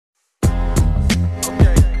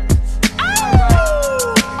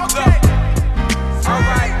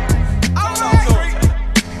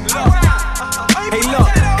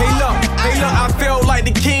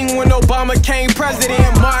became president.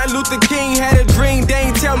 Martin Luther King had a dream, they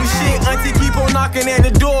ain't tell me shit. Auntie keep on knocking at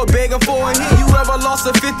the door, begging for a hit. You ever lost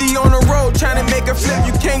a 50 on the road, trying to make a flip?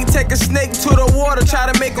 You can't take a snake to the water,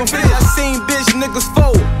 try to make them fit. I seen bitch niggas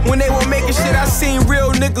fold when they won't make a shit. I seen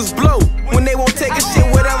real niggas blow when they won't take a shit.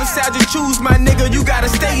 Whatever side you choose, my nigga, you gotta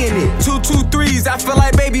stay in it. 2 2 3s, I feel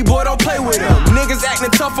like baby boy, don't play with them. Niggas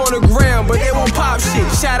acting tough on the ground, but they won't pop shit.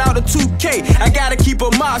 Shout out to 2K, I gotta keep a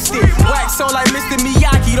mob stick. Wax on like Mr.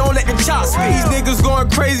 Miyagi, don't let the chops spit. These niggas going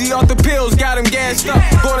crazy off the pills, got him gassed up.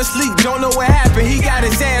 Going to sleep, don't know what happened, he got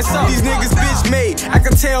his ass up. These niggas bitch made, I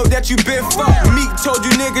can tell that you been fucked. Meek told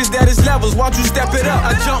you niggas that it's levels, why don't you step it up?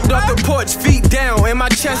 I jumped off the porch, feet down, and my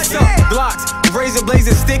chest up. Glocks, razor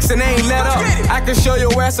blazing sticks, and they ain't let up. I can show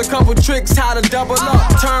your ass a couple tricks, how to double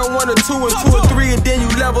up. Turn 1 or 2 and 2 or 3, and then you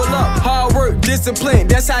level up. Hard work, discipline,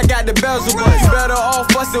 that's how I got the bezel button. You better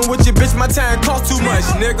off fussing with your bitch, my time cost too much,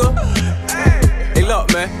 nigga. Hey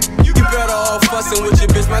look, man, you better off fussing with your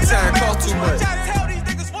bitch, my time cost too much.